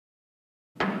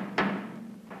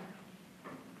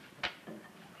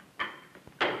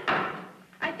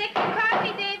fixed some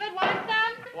coffee, David. Want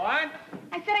some? What?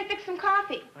 I said I fixed some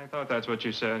coffee. I thought that's what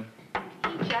you said.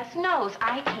 He just knows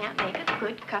I can't make a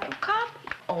good cup of coffee.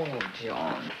 Oh,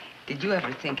 John, did you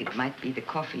ever think it might be the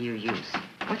coffee you use?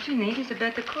 What you need is a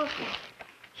better coffee.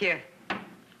 Here.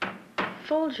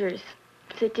 Folgers.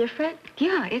 Is it different?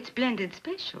 Yeah, it's blended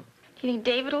special. You think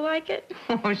David will like it?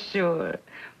 Oh, sure.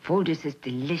 Folgers is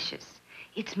delicious.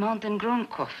 It's mountain-grown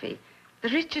coffee, the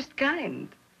richest kind.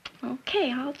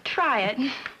 Okay, I'll try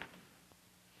it.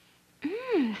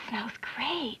 Smells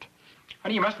great.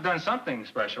 Honey, you must have done something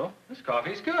special. This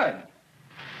coffee's good.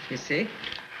 You see?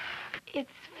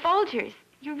 It's Folgers.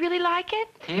 You really like it?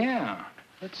 Yeah.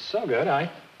 It's so good,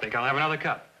 I think I'll have another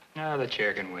cup. No, the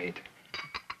chair can wait.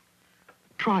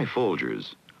 Try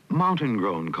Folgers.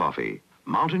 Mountain-grown coffee.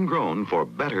 Mountain-grown for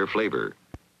better flavor.